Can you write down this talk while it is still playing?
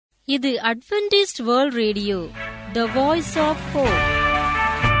இது Adventist world radio, the voice of hope.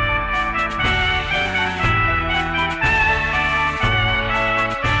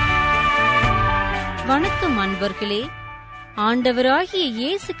 வணக்கம் அன்பர்களே. ஆண்டவராகிய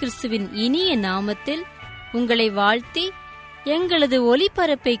இயேசு கிறிஸ்துவின் இனிய நாமத்தில் உங்களை வாழ்த்தி எங்களது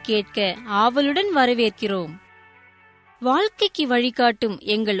ஒலிபரப்பை கேட்க ஆவலுடன் வரவேற்கிறோம். வாழ்க்கைக்கு வழிகாட்டும்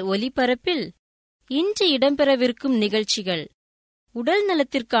எங்கள் ஒலிபரப்பில் இன்று இடம்பெறவிருக்கும் நிகழ்ச்சிகள்: உடல்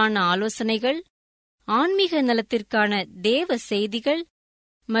நலத்திற்கான ஆலோசனைகள், ஆன்மீக நலத்திற்கான தேவ செய்திகள்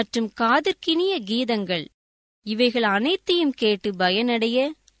மற்றும் காதிற்கினிய கீதங்கள். இவைகள் அனைத்தையும் கேட்டு பயனடைய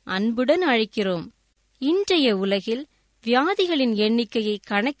அன்புடன் அழைக்கிறோம். இன்றைய உலகில் வியாதிகளின் எண்ணிக்கையை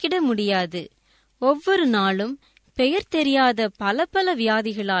கணக்கிட முடியாது. ஒவ்வொரு நாளும் பெயர் தெரியாத பல பல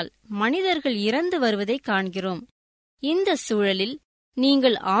வியாதிகளால் மனிதர்கள் இறந்து வருவதை காண்கிறோம். இந்த சூழலில்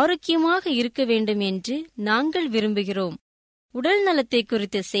நீங்கள் ஆரோக்கியமாக இருக்க வேண்டும் என்று நாங்கள் விரும்புகிறோம். உடல் நலத்தை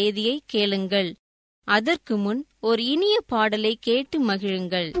குறித்த செய்தியை கேளுங்கள். அதற்கு முன் ஒரு இனிய பாடலை கேட்டு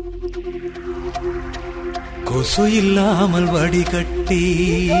மகிழுங்கள். கொசு இல்லாமல் வடிகட்டி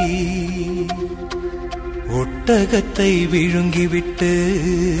ஒட்டகத்தை விழுங்கிவிட்டு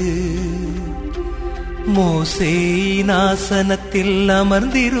மோசேயின் ஆசனத்தில்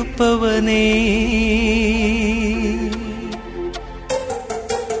அமர்ந்திருப்பவனே,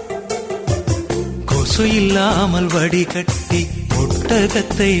 கொசு இல்லாமல் வடிகட்டி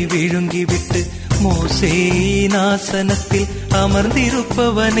ஒட்டகத்தை விழுங்கிவிட்டு மோசேயின் ஆசனத்தில்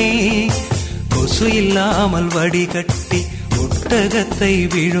அமர்ந்திருப்பவனே, கொசு இல்லாமல் வடிகட்டி ஒட்டகத்தை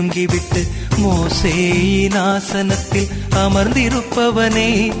விழுங்கிவிட்டு மோசேயின் ஆசனத்தில் அமர்ந்திருப்பவனே,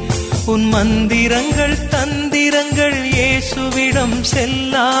 உன் மந்திரங்கள் தந்திரங்கள் இயேசுவிடம்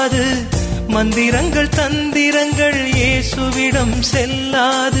செல்லாது, மந்திரங்கள் தந்திரங்கள் இயேசுவிடம்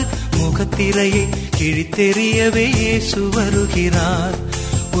செல்லாது. முகத்திரையை கிழித்தெறியவே இயேசு வருகிறார்,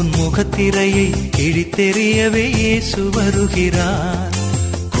 உன் முகத்திரையை கிழித்தெறியவே இயேசு வருகிறார்.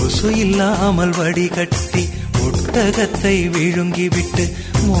 கொசு இல்லாமல் வடிகட்டி ஒட்டகத்தை விழுங்கிவிட்டு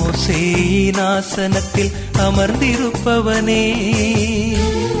மோசேயின் ஆசனத்தில் அமர்ந்திருப்பவனே,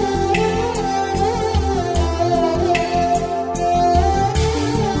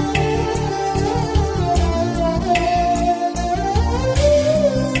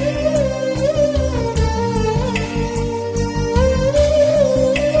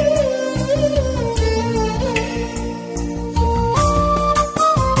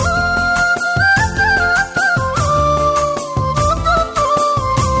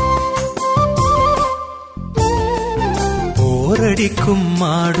 போரடிக்கும்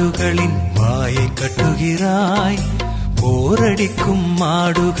மாடுகளின் வாயை கட்டுகிறாய், போரடிக்கும்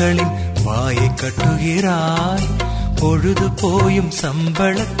மாடுகளின் வாயை கட்டுகிறாய். பொழுது போயும்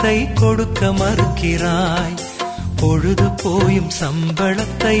சம்பளத்தை கொடுக்க மறுக்கிறாய், பொழுது போயும்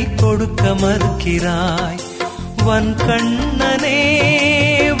சம்பளத்தை கொடுக்க மறுக்கிறாய். வன் கண்ணனே,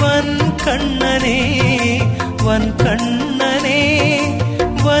 வன் கண்ணனே, வன் கண்ணனே,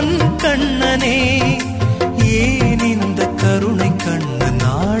 வன் கண்ணனே, ஏன் இந்த கருணை கண்ண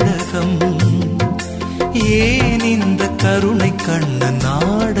நாடகம், ஏன் இந்த கருணை கண்ண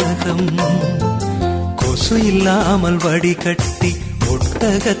நாடகம். கொசு இல்லாமல் வடிகட்டி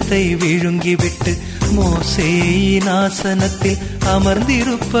ஒட்டகத்தை விழுங்கிவிட்டு மோசேயின் ஆசனத்தில்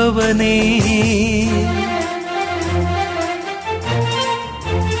அமர்ந்திருப்பவனே,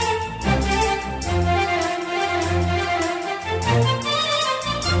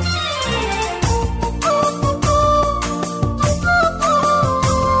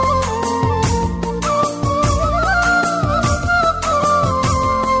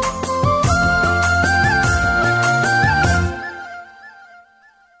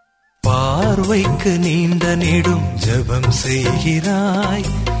 பார்வைக்கு நீண்ட நெடும் ஜெபம் செய்கிறாய்,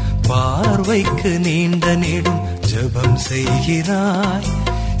 பார்வைக்கு நீண்ட நெடும் ஜெபம் செய்கிறாய்.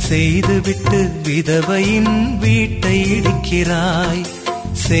 செய்துவிட்டு விதவையின் வீட்டை இடிக்கிறாய்,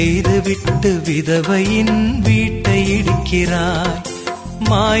 செய்துவிட்டு விதவையின் வீட்டை இடிக்கிறாய்.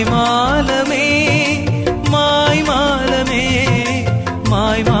 மாய்மாலமே, மாய்மாலமே,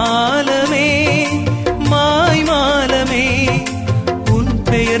 மாய்மாலமே, மாய்மாலமே, உன்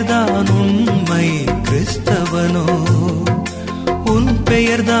பெயர்தான் உண்மை கிறிஸ்தவனோ, உன்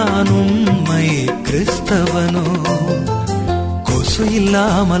பெயர்தான் உண்மை கிறிஸ்தவனோ. கொசு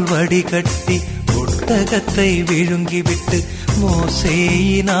இல்லாமல் வடிகட்டி ஒட்டகத்தை விழுங்கிவிட்டு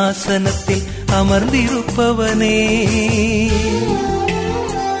மோசேயின் ஆசனத்தில் அமர்ந்திருப்பவனே,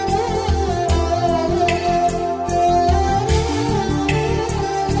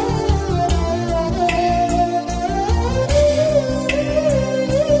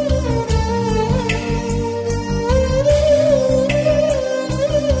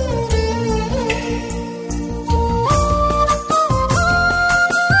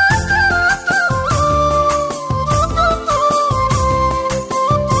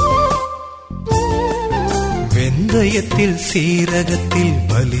 வெந்தயத்தில் சீரகத்தில்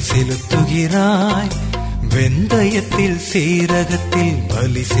பலி செலுத்துகிறாய், வெந்தயத்தில் சீரகத்தில்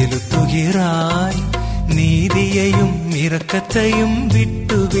பலி செலுத்துகிறாய். நீதியையும் இரக்கத்தையும்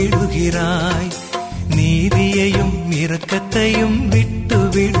விட்டு விடுகிறாய், நீதியையும் இரக்கத்தையும் விட்டு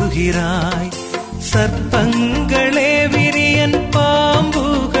விடுகிறாய். சர்ப்பங்களே விரியன்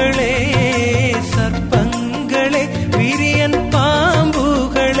பாம்புகளே, சர்ப்பங்களே விரியன்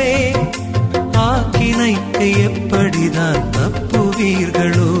பாம்புகளே, ஆக்கினைக்கு எப்படிதான்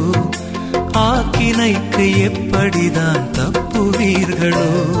தப்புவீர்களோ, ஆக்கினைக்கு எப்படிதான் தப்புவீர்களோ.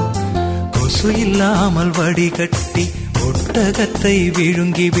 கொசு இல்லாமல் வடிகட்டி ஒட்டகத்தை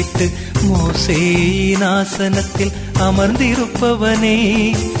விழுங்கிவிட்டு மோசேயின் ஆசனத்தில் அமர்ந்திருப்பவனே,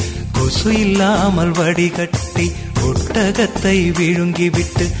 கொசு இல்லாமல் வடிகட்டி ஒட்டகத்தை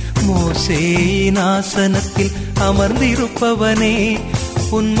விழுங்கிவிட்டு மோசேயின் ஆசனத்தில் அமர்ந்திருப்பவனே,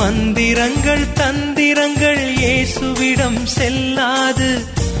 உன் மந்திரங்கள் தந்திரங்கள் இயேசுவிடம் செல்லாது,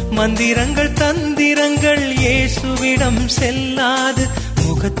 மந்திரங்கள் தந்திரங்கள் இயேசுவிடம் செல்லாது.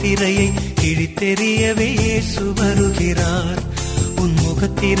 முகத்திரையை கிழித்தெறியவே இயேசு வருகிறார், உன்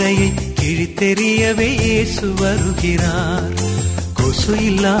முகத்திரையை கிழித்தெறியவே இயேசு வருகிறார். கொசு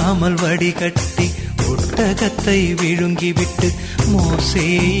இல்லாமல் வடிகட்டி ஒட்டகத்தை விழுங்கிவிட்டு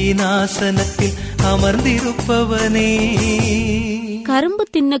மோசேயின் ஆசனத்தில் அமர்ந்திருப்பவனே. கரும்பு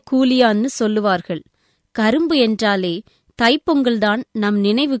தின்ன கூலியான்னு சொல்லுவார்கள். கரும்பு என்றாலே தைப்பொங்கல்தான் நம்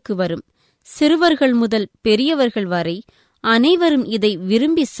நினைவுக்கு வரும். சிறுவர்கள் முதல் பெரியவர்கள் வரை அனைவரும் இதை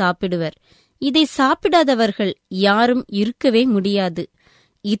விரும்பி சாப்பிடுவர். இதை சாப்பிடாதவர்கள் யாரும் இருக்கவே முடியாது.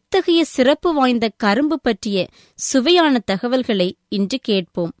 இத்தகைய சிறப்பு வாய்ந்த கரும்பு பற்றிய சுவையான தகவல்களை இன்று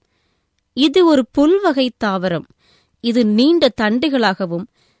கேட்போம். இது ஒரு புல்வகை தாவரம். இது நீண்ட தண்டுகளாகவும்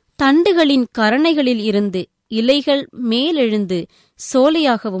தண்டுகளின் கரணைகளில் இருந்து இலைகள் மேலெழுந்து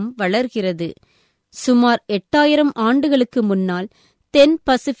சோலையாகவும் வளர்கிறது. சுமார் 8000 ஆண்டுகளுக்கு முன்னால் தென்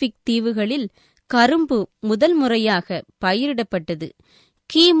பசிபிக் தீவுகளில் கரும்பு முதல் முறையாக பயிரிடப்பட்டது.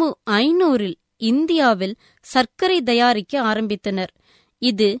 கிமு 500 இந்தியாவில் சர்க்கரை தயாரிக்க ஆரம்பித்தனர்.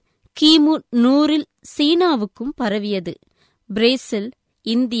 இது கிமு 100 சீனாவுக்கும் பரவியது. பிரேசில்,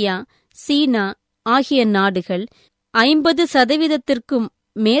 இந்தியா, சீனா ஆகிய நாடுகள் 50%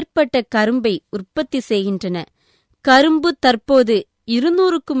 மேற்பட்ட கரும்பை உற்பத்தி செய்கின்றன. கரும்பு தற்போது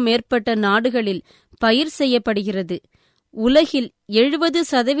 200க்கும் மேற்பட்ட நாடுகளில் பயிர் செய்யப்படுகிறது. உலகில்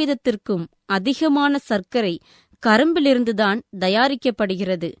 70% அதிகமான சர்க்கரை கரும்பிலிருந்துதான்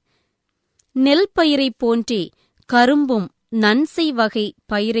தயாரிக்கப்படுகிறது. நெல் பயிரை போன்றே கரும்பும் நன்சை வகை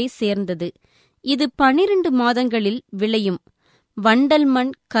பயிரை சேர்ந்தது. இது 12 மாதங்களில் விளையும். வண்டல்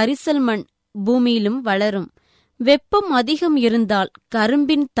மண், கரிசல் மண் பூமியிலும் வளரும். வெப்பம் அதிகம் இருந்தால்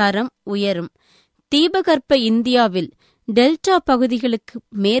கரும்பின் தரம் உயரும். தீபகற்ப இந்தியாவில் டெல்டா பகுதிகளுக்கு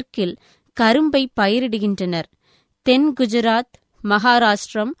மேற்கில் கரும்பை பயிரிடுகின்றனர். தென் குஜராத்,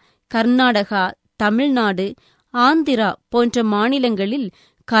 மகாராஷ்டிரம், கர்நாடகா, தமிழ்நாடு, ஆந்திரா போன்ற மாநிலங்களில்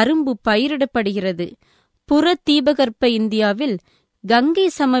கரும்பு பயிரிடப்படுகிறது. புற தீபகற்ப இந்தியாவில் கங்கை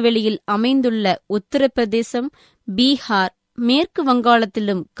சமவெளியில் அமைந்துள்ள உத்தரப்பிரதேசம், பீகார், மேற்கு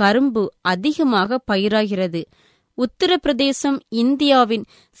வங்காளத்திலும் கரும்பு அதிகமாக பயிராகிறது. உத்தரப்பிரதேசம் இந்தியாவின்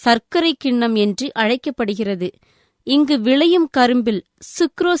சர்க்கரை கிண்ணம் என்று அழைக்கப்படுகிறது. இங்கு விளையும் கரும்பில்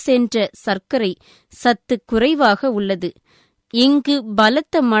சுக்ரோஸ் என்ற சர்க்கரை சத்து குறைவாக உள்ளது. இங்கு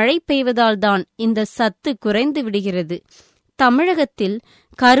பலத்த மழை பெய்வதால்தான் இந்த சத்து குறைந்து விடுகிறது. தமிழகத்தில்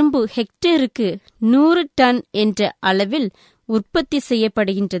கரும்பு ஹெக்டேருக்கு 100 டன் என்ற அளவில் உற்பத்தி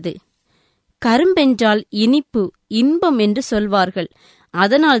செய்யப்படுகின்றது. கரும்பென்றால் இனிப்பு, இன்பம் என்று சொல்வார்கள்.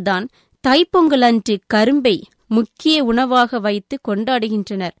 அதனால்தான் தைப்பொங்கல் அன்று கரும்பை முக்கிய உணவாக வைத்து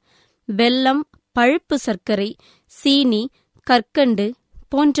கொண்டாடுகின்றனர். வெல்லம், பழுப்பு சர்க்கரை, சீனி, கற்கண்டு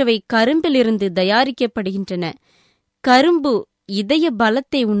போன்றவை கரும்பிலிருந்து தயாரிக்கப்படுகின்றன. கரும்பு இதய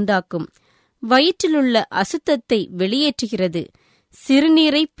பலத்தை உண்டாக்கும். வயிற்றிலுள்ள அசுத்தத்தை வெளியேற்றுகிறது.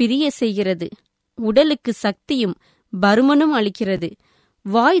 சிறுநீரை பிரிய செய்கிறது. உடலுக்கு சக்தியும் பருமனும் அளிக்கிறது.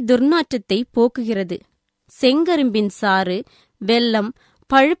 வாய் துர்நாற்றத்தை போக்குகிறது. செங்கரும்பின் சாறு, வெல்லம்,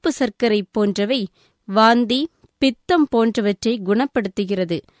 பழுப்பு சர்க்கரை போன்றவை வாந்தி, பித்தம் போன்றவற்றை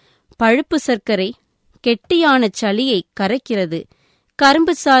குணப்படுத்துகிறது. பழுப்பு சர்க்கரை கெட்டியான சளியை கரைக்கிறது.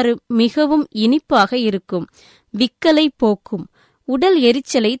 கரும்பு சாறு மிகவும் இனிப்பாக இருக்கும். விக்கலை போக்கும். உடல்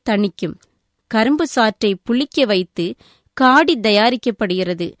எரிச்சலை தணிக்கும். கரும்பு சாற்றை புளிக்க வைத்து காடி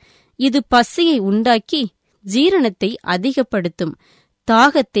தயாரிக்கப்படுகிறது. இது பசியை உண்டாக்கி ஜீரணத்தை அதிகப்படுத்தும்.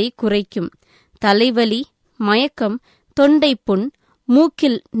 தாகத்தை குறைக்கும். தலைவலி, மயக்கம், தொண்டைப்புண்,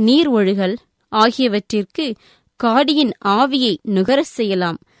 மூக்கில் நீர் ஒழுகல் ஆகியவற்றிற்கு காடியின் ஆவியை நுகரச்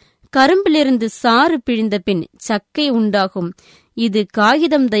செய்யலாம். கரும்பிலிருந்து சாறு பிழிந்த பின் சக்கை உண்டாகும். இது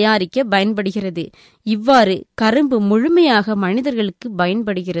காகிதம் தயாரிக்க பயன்படுகிறது. இவ்வாறு கரும்பு முழுமையாக மனிதர்களுக்கு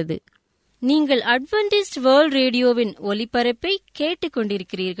பயன்படுகிறது. நீங்கள் அட்வென்டிஸ்ட் வேர்ல்ட் ரேடியோவின் ஒலிபரப்பை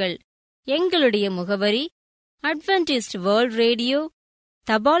கேட்டுக்கொண்டிருக்கிறீர்கள். எங்களுடைய முகவரி அட்வென்டிஸ்ட் வேர்ல்ட் ரேடியோ,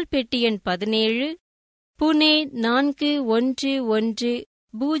 தபால் பெட்டி எண் 17, புனே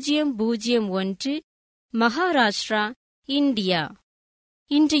 411001, மகாராஷ்டிரா, இந்தியா.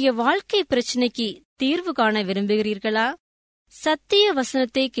 இன்றைய வாழ்க்கை பிரச்சினைக்கு தீர்வு காண விரும்புகிறீர்களா? சத்திய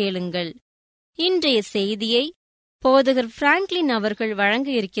வசனத்தை கேளுங்கள். இன்றைய செய்தியை போதகர் பிராங்க்லின் அவர்கள் வழங்க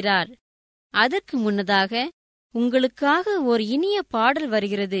இருக்கிறார். அதற்கு முன்னதாக உங்களுக்காக ஒரு இனிய பாடல்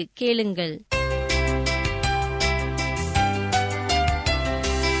வருகிறது, கேளுங்கள்.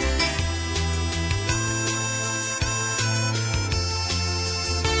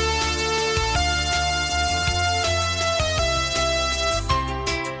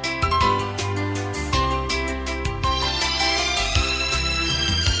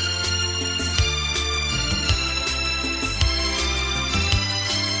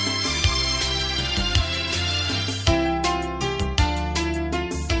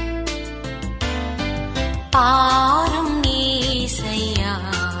 பாரும் ஏசையா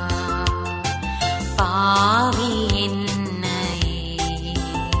பாவி என்னையே,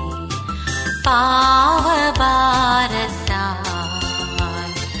 பாவபாரத்தால்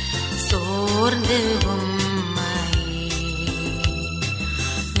சோர்ந்து உம்மையே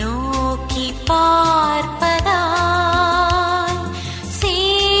நோக்கி பார்ப்பதால்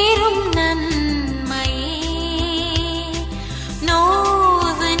சேரும் நன்மையே,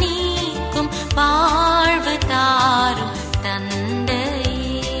 நோவு நீக்கும் வாழ்வு தாரும் தந்தையே,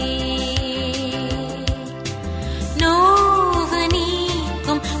 நோவு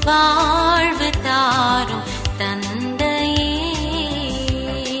நீக்கும் வாழ்வு தாரும் தந்தையே,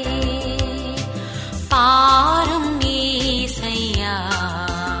 பாரும் ஏசையா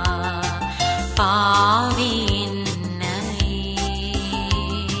பாவி என்னையே.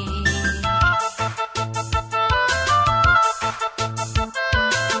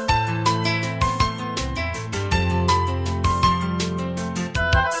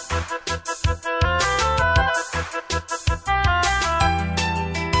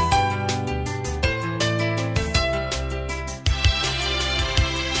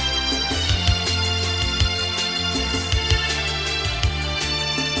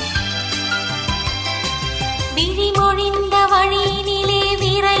 விழிமொழிந்த வழியினிலே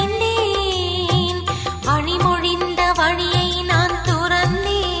விரைந்தேன், வழிமொழிந்த வழியை நான்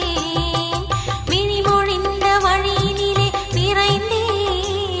துறந்தேன். விழிமொழிந்த வழியினிலே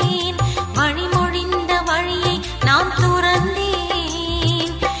விரைந்தேன், வழிமொழிந்த வழியை நான்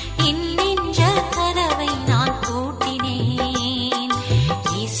துறந்தேன். என் நெஞ்ச கதவை நான் பூட்டினேன்,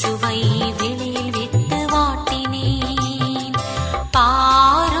 இயேசுவை வெளியில் விட்டு வாட்டினேன்.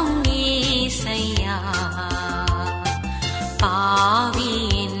 பாரும் ஏசையா பாவி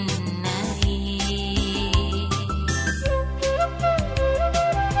என்னையே.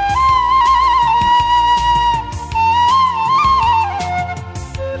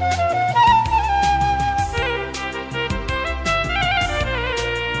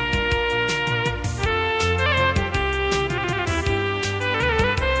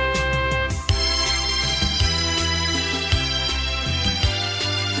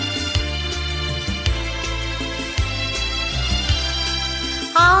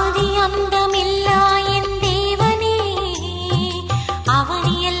 ஆதி அந்தமில்லா என் தேவனே,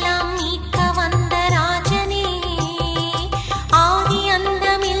 அவனையெல்லாம் மீட்க வந்த ராஜனே. ஆதி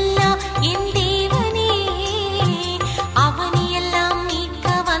அந்தமில்லா என் தேவனே, அவனையெல்லாம் மீட்க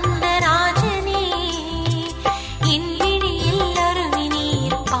வந்த ராஜனே. என் விழியில் அருவி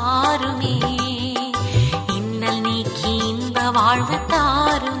நீர் பாருமே, இன்னல் நீக்கி இன்ப வாழ்வு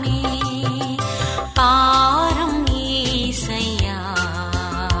தாருமே. பாரும் ஏசையா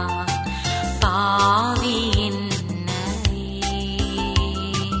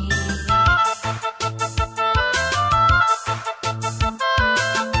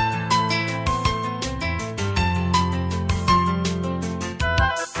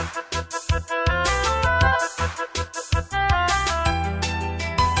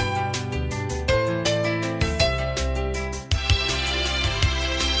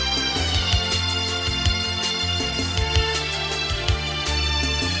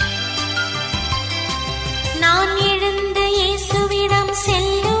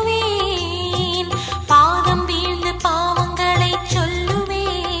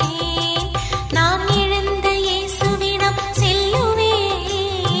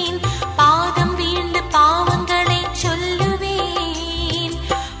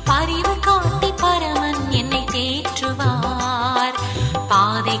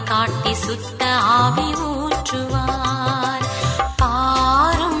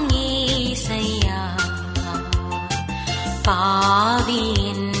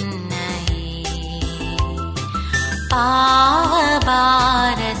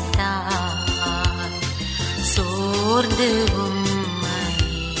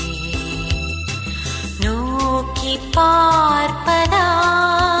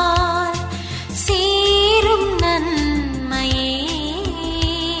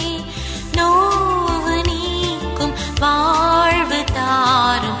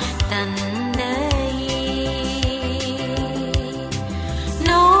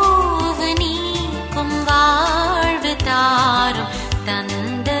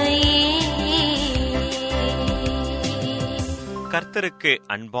கர்த்தருக்கு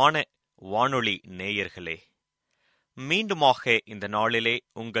அன்பான வானொலி நேயர்களே, மீண்டுமாக இந்த நாளிலே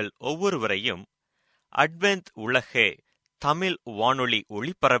உங்கள் ஒவ்வொருவரையும் அட்வென்த் உலக தமிழ் வானொலி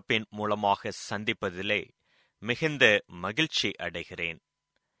ஒளிபரப்பின் மூலமாக சந்திப்பதிலே மிகுந்த மகிழ்ச்சி அடைகிறேன்.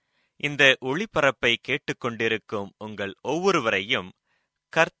 இந்த ஒளிபரப்பை கேட்டுக்கொண்டிருக்கும் உங்கள் ஒவ்வொருவரையும்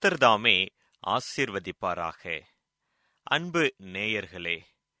கர்த்தர்தாமே ஆசீர்வதிப்பாராக. அன்பு நேயர்களே,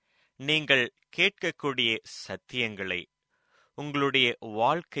 நீங்கள் கேட்கக்கூடிய சத்தியங்களை உங்களுடைய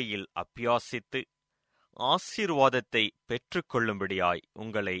வாழ்க்கையில் அபியாசித்து ஆசீர்வாதத்தை பெற்றுக்கொள்ளும்படியாய்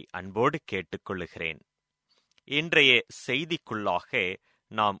உங்களை அன்போடு கேட்டுக்கொள்ளுகிறேன். இன்றைய செய்திக்குள்ளாக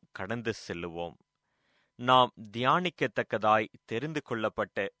நாம் கடந்து செல்லுவோம். நாம் தியானிக்கத்தக்கதாய் தெரிந்து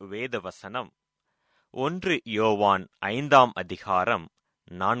கொள்ளப்பட்ட வேத வசனம் 1 யோவான் 5ஆம் அதிகாரம்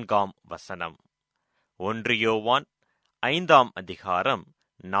 4ஆம் வசனம். 1 யோவான் 5ஆம் அதிகாரம்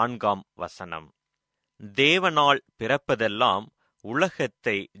 4ஆம் வசனம். தேவனால் பிறப்பதெல்லாம்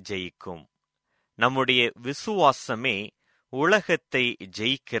உலகத்தை ஜெயிக்கும். நம்முடைய விசுவாசமே உலகத்தை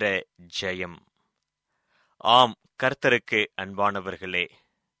ஜெயிக்கிற ஜெயம். ஆம், கர்த்தருக்கு அன்பானவர்களே,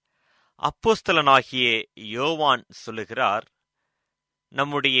 அப்போஸ்தலனாகிய யோவான் சொல்லுகிறார்,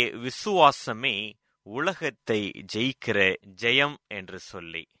 நம்முடைய விசுவாசமே உலகத்தை ஜெயிக்கிற ஜெயம் என்று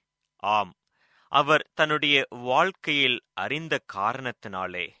சொல்லி. ஆம், அவர் தன்னுடைய வாழ்க்கையில் அறிந்த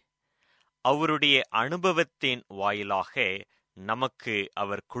காரணத்தினாலே, அவருடைய அனுபவத்தின் வாயிலாக நமக்கு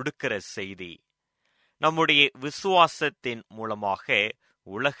அவர் கொடுக்கிற செய்தி, நம்முடைய விசுவாசத்தின் மூலமாக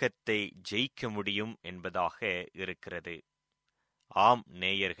உலகத்தை ஜெயிக்க முடியும் என்பதாக இருக்கிறது. ஆம்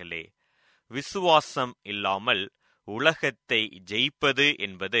நேயர்களே, விசுவாசம் இல்லாமல் உலகத்தை ஜெயிப்பது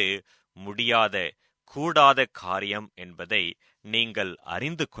என்பது முடியாத, கூடாத காரியம் என்பதை நீங்கள்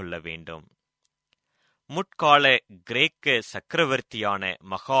அறிந்து கொள்ள வேண்டும். முற்கால கிரேக்க சக்கரவர்த்தியான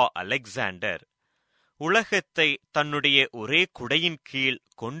மகா அலெக்சாண்டர் உலகத்தை தன்னுடைய ஒரே குடையின் கீழ்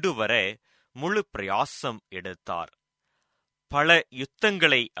கொண்டு வர முழு பிரயாசம் எடுத்தார். பல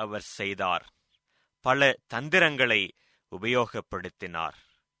யுத்தங்களை அவர் செய்தார். பல தந்திரங்களை உபயோகப்படுத்தினார்.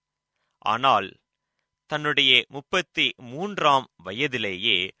 ஆனால் தன்னுடைய 33ஆம்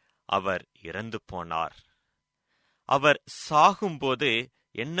வயதிலேயே அவர் இறந்து போனார். அவர் சாகும்போது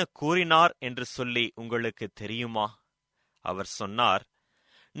என்ன கூறினார் என்று சொல்லி உங்களுக்கு தெரியுமா? அவர் சொன்னார்,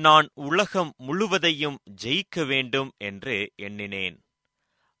 நான் உலகம் முழுவதையும் ஜெயிக்க வேண்டும் என்று எண்ணினேன்,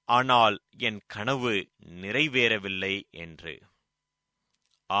 ஆனால் என் கனவு நிறைவேறவில்லை என்று.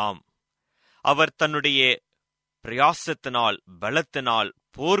 ஆம், அவர் தன்னுடைய பிரயாசத்தினால், பலத்தினால்,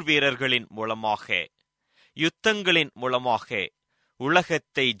 போர் வீரர்களின் மூலமாக, யுத்தங்களின் மூலமாக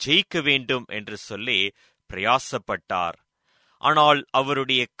உலகத்தை ஜெயிக்க வேண்டும் என்று சொல்லி பிரயாசப்பட்டார். ஆனால்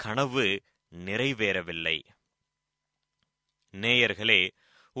அவருடைய கனவு நிறைவேறவில்லை. நேயர்களே,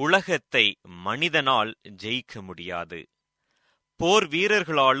 உலகத்தை மனிதனால் ஜெயிக்க முடியாது, போர்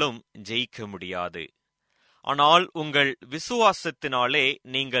வீரர்களாலும் ஜெயிக்க முடியாது. ஆனால் உங்கள் விசுவாசத்தினாலே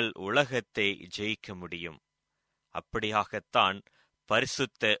நீங்கள் உலகத்தை ஜெயிக்க முடியும். அப்படியாகத்தான்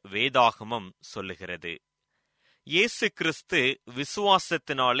பரிசுத்த வேதாகமம் சொல்லுகிறது. இயேசு கிறிஸ்து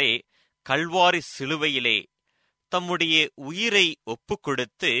விசுவாசத்தினாலே கல்வாரி சிலுவையிலே தம்முடைய உயிரை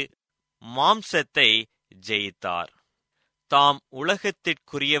ஒப்புக்கொடுத்து மாம்சத்தை ஜெயித்தார். தாம்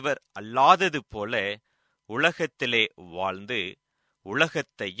உலகத்திற்குரியவர் அல்லாதது போல உலகத்திலே வாழ்ந்து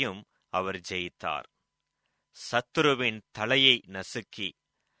உலகத்தையும் அவர் ஜெயித்தார். சத்துருவின் தலையை நசுக்கி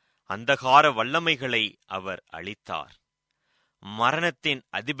அந்தகார வல்லமைகளை அவர் அழித்தார். மரணத்தின்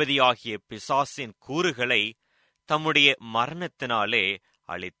அதிபதியாகிய பிசாசின் கூறுகளை தம்முடைய மரணத்தினாலே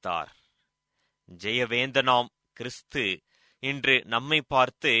அழித்தார். ஜெயவேந்தனாம் கிறிஸ்து இன்று நம்மை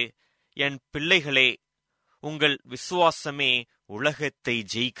பார்த்து, என் பிள்ளைகளே, உங்கள் விசுவாசமே உலகத்தை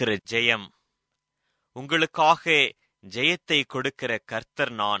ஜெயிக்கிற ஜெயம். உங்களுக்காக ஜெயத்தை கொடுக்கிற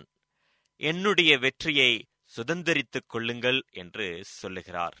கர்த்தர் நான். என்னுடைய வெற்றியை சுதந்தரித்துக் கொள்ளுங்கள் என்று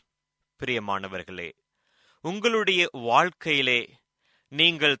சொல்லுகிறார். பிரியமானவர்களே, உங்களுடைய வாழ்க்கையிலே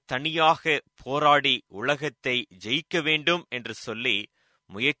நீங்கள் தனியாக போராடி உலகத்தை ஜெயிக்க வேண்டும் என்று சொல்லி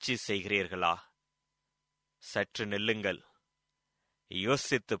முயற்சி செய்கிறீர்களா? சற்று நில்லுங்கள்,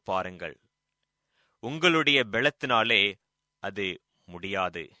 யோசித்து பாருங்கள். உங்களுடைய பலத்தினாலே அது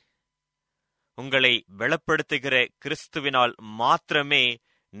முடியாது. உங்களை பலப்படுத்துகிற கிறிஸ்துவினால் மாத்திரமே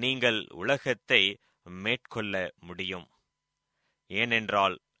நீங்கள் உலகத்தை மேற்கொள்ள முடியும்.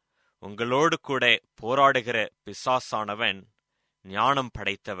 ஏனென்றால் உங்களோடு கூட போராடுகிற பிசாசானவன் ஞானம்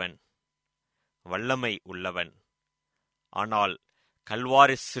படைத்தவன், வல்லமை உள்ளவன். ஆனால்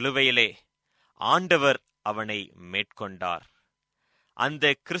கல்வாரி சிலுவையிலே ஆண்டவர் அவனை மேற்கொண்டார். அந்த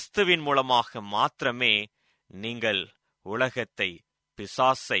கிறிஸ்துவின் மூலமாக மாத்திரமே நீங்கள் உலகத்தை,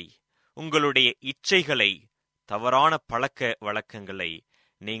 பிசாசை, உங்களுடைய இச்சைகளை தவறான பழக்க வழக்கங்களை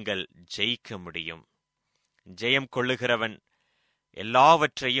நீங்கள் ஜெயிக்க முடியும். ஜெயம் கொள்ளுகிறவன்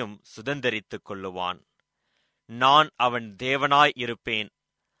எல்லாவற்றையும் சுதந்தரித்துக் கொள்ளுவான். நான் அவன் தேவனாய் இருப்பேன்,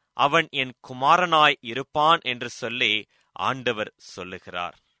 அவன் என் குமாரனாய் இருப்பான் என்று சொல்லி ஆண்டவர்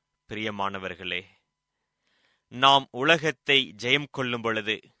சொல்லுகிறார். பிரியமானவர்களே, நாம் உலகத்தை ஜெயம் கொள்ளும்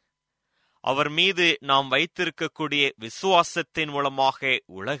பொழுது, அவர் மீது நாம் வைத்திருக்கக்கூடிய விசுவாசத்தின் மூலமாக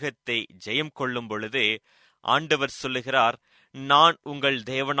உலகத்தை ஜெயம் கொள்ளும் பொழுது ஆண்டவர் சொல்லுகிறார், நான் உங்கள்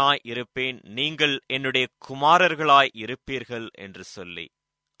தேவனாய் இருப்பேன், நீங்கள் என்னுடைய குமாரர்களாய் இருப்பீர்கள் என்று சொல்லி.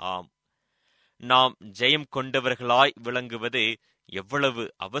 ஆம், நாம் ஜெயம் கொண்டவர்களாய் விளங்குவது எவ்வளவு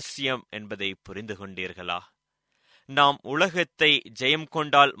அவசியம் என்பதை புரிந்து கொண்டீர்களா? நாம் உலகத்தை ஜெயம்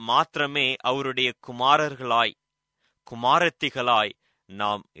கொண்டால் மாத்திரமே அவருடைய குமாரர்களாய், குமாரத்திகளாய்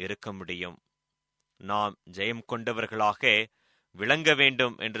நாம் இருக்க முடியும். நாம் ஜெயம் கொண்டவர்களாக விளங்க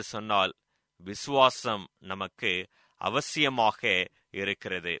வேண்டும் என்று சொன்னால் விசுவாசம் நமக்கு அவசியமாக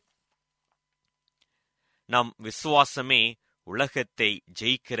இருக்கிறது. நம் விசுவாசமே உலகத்தை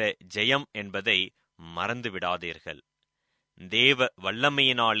ஜெயிக்கிற ஜெயம் என்பதை மறந்து விடாதீர்கள். தேவ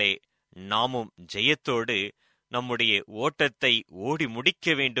வல்லமையினாலே நாமும் ஜெயத்தோடு நம்முடைய ஓட்டத்தை ஓடி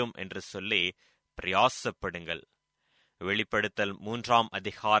முடிக்க வேண்டும் என்று சொல்லி பிரயாசப்படுங்கள். வெளிப்படுத்தல் 3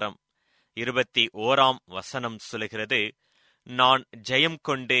 அதிகாரம் 21 சொல்லுகிறது, நான் ஜெயம்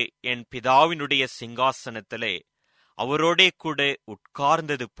கொண்டு என் பிதாவினுடைய சிங்காசனத்திலே அவரோடே கூட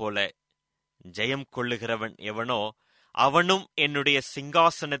உட்கார்ந்தது போல ஜெயம் கொள்ளுகிறவன் எவனோ அவனும் என்னுடைய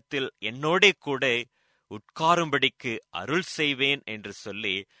சிங்காசனத்தில் என்னோடே கூட உட்காரும்படிக்கு அருள் செய்வேன் என்று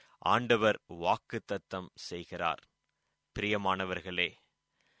சொல்லி ஆண்டவர் வாக்குத்தத்தம் செய்கிறார். பிரியமானவர்களே,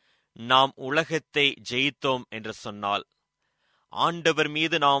 நாம் உலகத்தை ஜெயித்தோம் என்று சொன்னால் ஆண்டவர்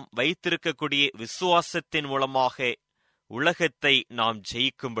மீது நாம் வைத்திருக்கக்கூடிய விசுவாசத்தின் மூலமாக உலகத்தை நாம்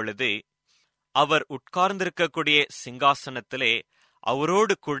ஜெயிக்கும் பொழுது அவர் உட்கார்ந்திருக்கக்கூடிய சிங்காசனத்திலே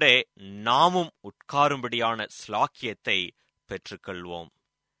அவரோடு கூட நாமும் உட்காரும்படியான ஸ்லாக்கியத்தை பெற்றுக்கொள்வோம்.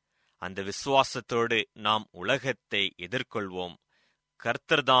 அந்த விசுவாசத்தோடு நாம் உலகத்தை எதிர்கொள்வோம்.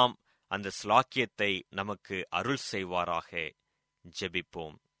 கர்த்தர்தாம் அந்த ஸ்லாக்கியத்தை நமக்கு அருள் செய்வாராக.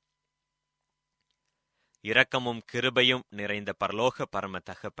 ஜெபிப்போம். இரக்கமும் கிருபையும் நிறைந்த பரலோக பரம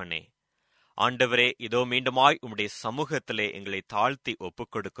தகப்பனே, ஆண்டவரே, இதோ மீண்டுமாய் உம்முடைய சமூகத்திலே எங்களை தாழ்த்தி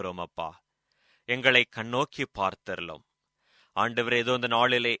ஒப்புக் கொடுக்கிறோம். அப்பா, எங்களை கண்ணோக்கி பார்த்தரலும். ஆண்டவரே, இதோ இந்த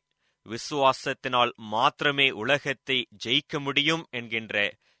நாளிலே விசுவாசத்தினால் மாத்திரமே உலகத்தை ஜெயிக்க முடியும் என்கின்ற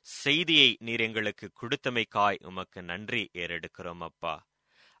செய்தியை நீர் எங்களுக்கு கொடுத்தமைக்காய் உமக்கு நன்றி ஏறெடுக்கிறோம். அப்பா,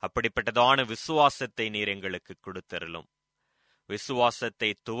 அப்படிப்பட்டதான விசுவாசத்தை நீர் எங்களுக்கு கொடுத்தரலும். விசுவாசத்தை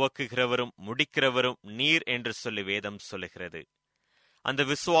துவக்குகிறவரும் முடிக்கிறவரும் நீர் என்று சொல்லி வேதம் சொல்லுகிறது. அந்த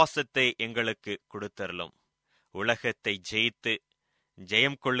விசுவாசத்தை எங்களுக்கு கொடுத்தரலும். உலகத்தை ஜெயித்து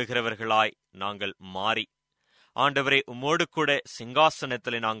ஜெயம் கொள்ளுகிறவர்களாய் நாங்கள் மாறி ஆண்டவரே உம்மோடு கூட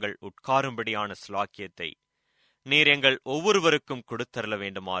சிங்காசனத்தில் நாங்கள் உட்காரும்படியான ஸ்லாக்கியத்தை நீர் எங்கள் ஒவ்வொருவருக்கும் கொடுத்தரல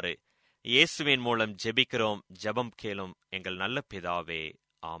வேண்டுமாறு இயேசுவின் மூலம் ஜெபிக்கிறோம். ஜெபம் கேளும் எங்கள் நல்ல பிதாவே,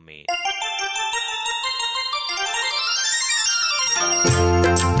 ஆமென்.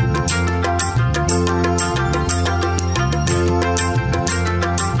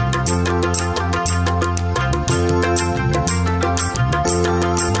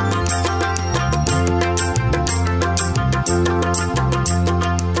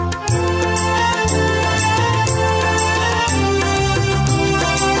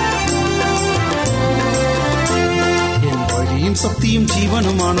 சக்தியும்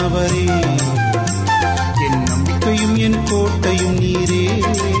ஜீவனுமானவரே, என் நம்பிக்கையும் என் கோட்டையும் நீரே.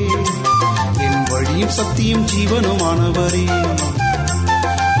 என் வழியும் சக்தியும் ஜீவனுமானவரே,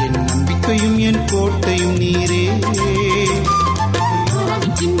 என் நம்பிக்கையும் என் கோட்டையும் நீரே.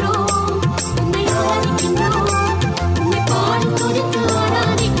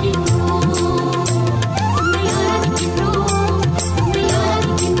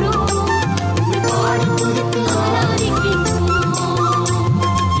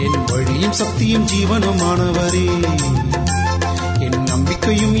 சக்தியும் ஜீவனுமானவரே, என்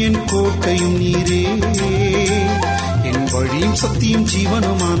நம்பிக்கையும் என் கோட்டையும் நீரே. என் வழியும் சக்தியும்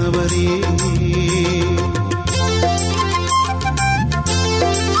ஜீவனுமானவரே.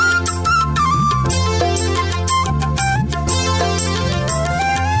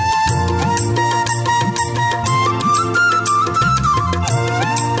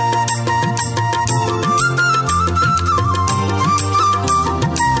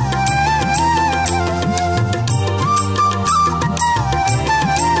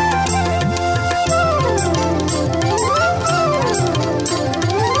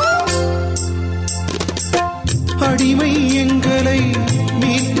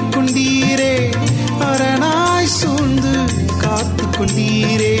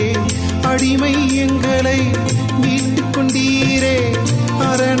 அடிமை எங்களை மீட்டுக் கொண்டீரே,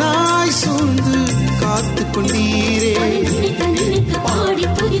 அரணாய் சூழ்ந்து காத்து கொண்டீரே. பாடி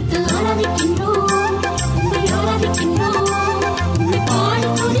துதித்து ஆராதிக்கின்றோம், உம்மை ஆராதிக்கின்றோம், உம்மை பாடி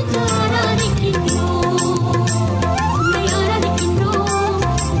துதித்து ஆராதிக்கின்றோம், உம்மை ஆராதிக்கின்றோம்,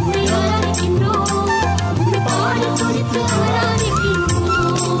 உம்மை ஆராதிக்கின்றோம், உம்மை பாடி துதித்து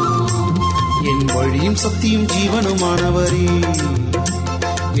ஆராதிக்கின்றோம். என் வழியும் சத்தியும் ஜீவனுமானவரே,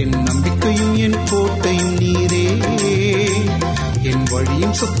 என் நம்பிக்கையும் என் கோட்டையும் நீரே. என்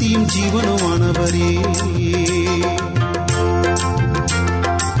வழியும் சத்தியும் ஜீவனுமானவரே.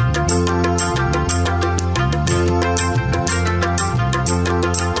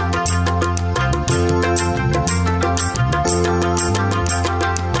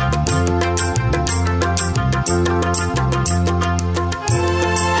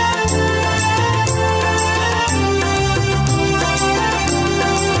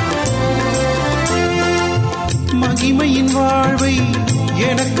 மகிமையின் வாழ்வை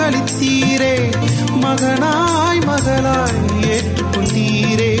எனக்களித்தீரே, மகனாய் மகளாய்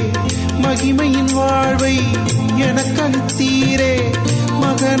ஏற்றுக்கொண்டீரே. மகிமையின் வாழ்வை எனக்களித்தீரே,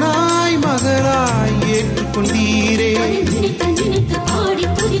 மகனாய் மகளாய் ஏற்றுக்கொண்டீரே. பாடி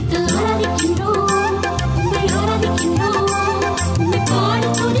துதித்து ஆராதிக்கின்றோம், உம்மை ஆராதிக்கின்றோம், உம்மை பாடி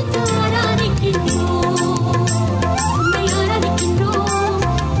துதித்து ஆராதிக்கின்றோம், உம்மை ஆராதிக்கின்றோம்,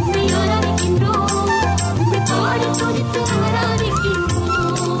 உம்மை ஆராதிக்கின்றோம், உம்மை பாடி துதித்து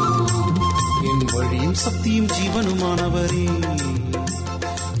ஆராதிக்கின்றோம். என் வழியும் சத்தியும் ஜீவனுமானவரே,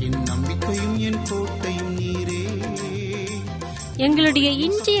 என் நம்பிக்கையும் என் கோட்டையும் நீரே. எங்களுடைய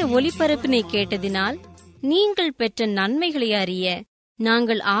இன்றைய ஒலிபரப்பினை கேட்டதினால் நீங்கள் பெற்ற நன்மைகளை அறிய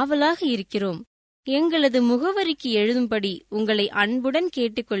நாங்கள் ஆவலாக இருக்கிறோம். எங்களது முகவரிக்கு எழுதும்படி உங்களை அன்புடன்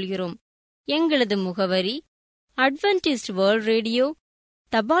கேட்டுக்கொள்கிறோம். எங்களது முகவரி அட்வென்டிஸ்ட் வேர்ல்ட் ரேடியோ,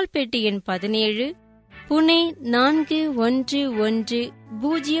 தபால் பெட்டி எண் 17, புனே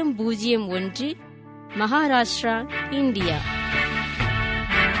 411001, மகாராஷ்டிரா, இந்தியா.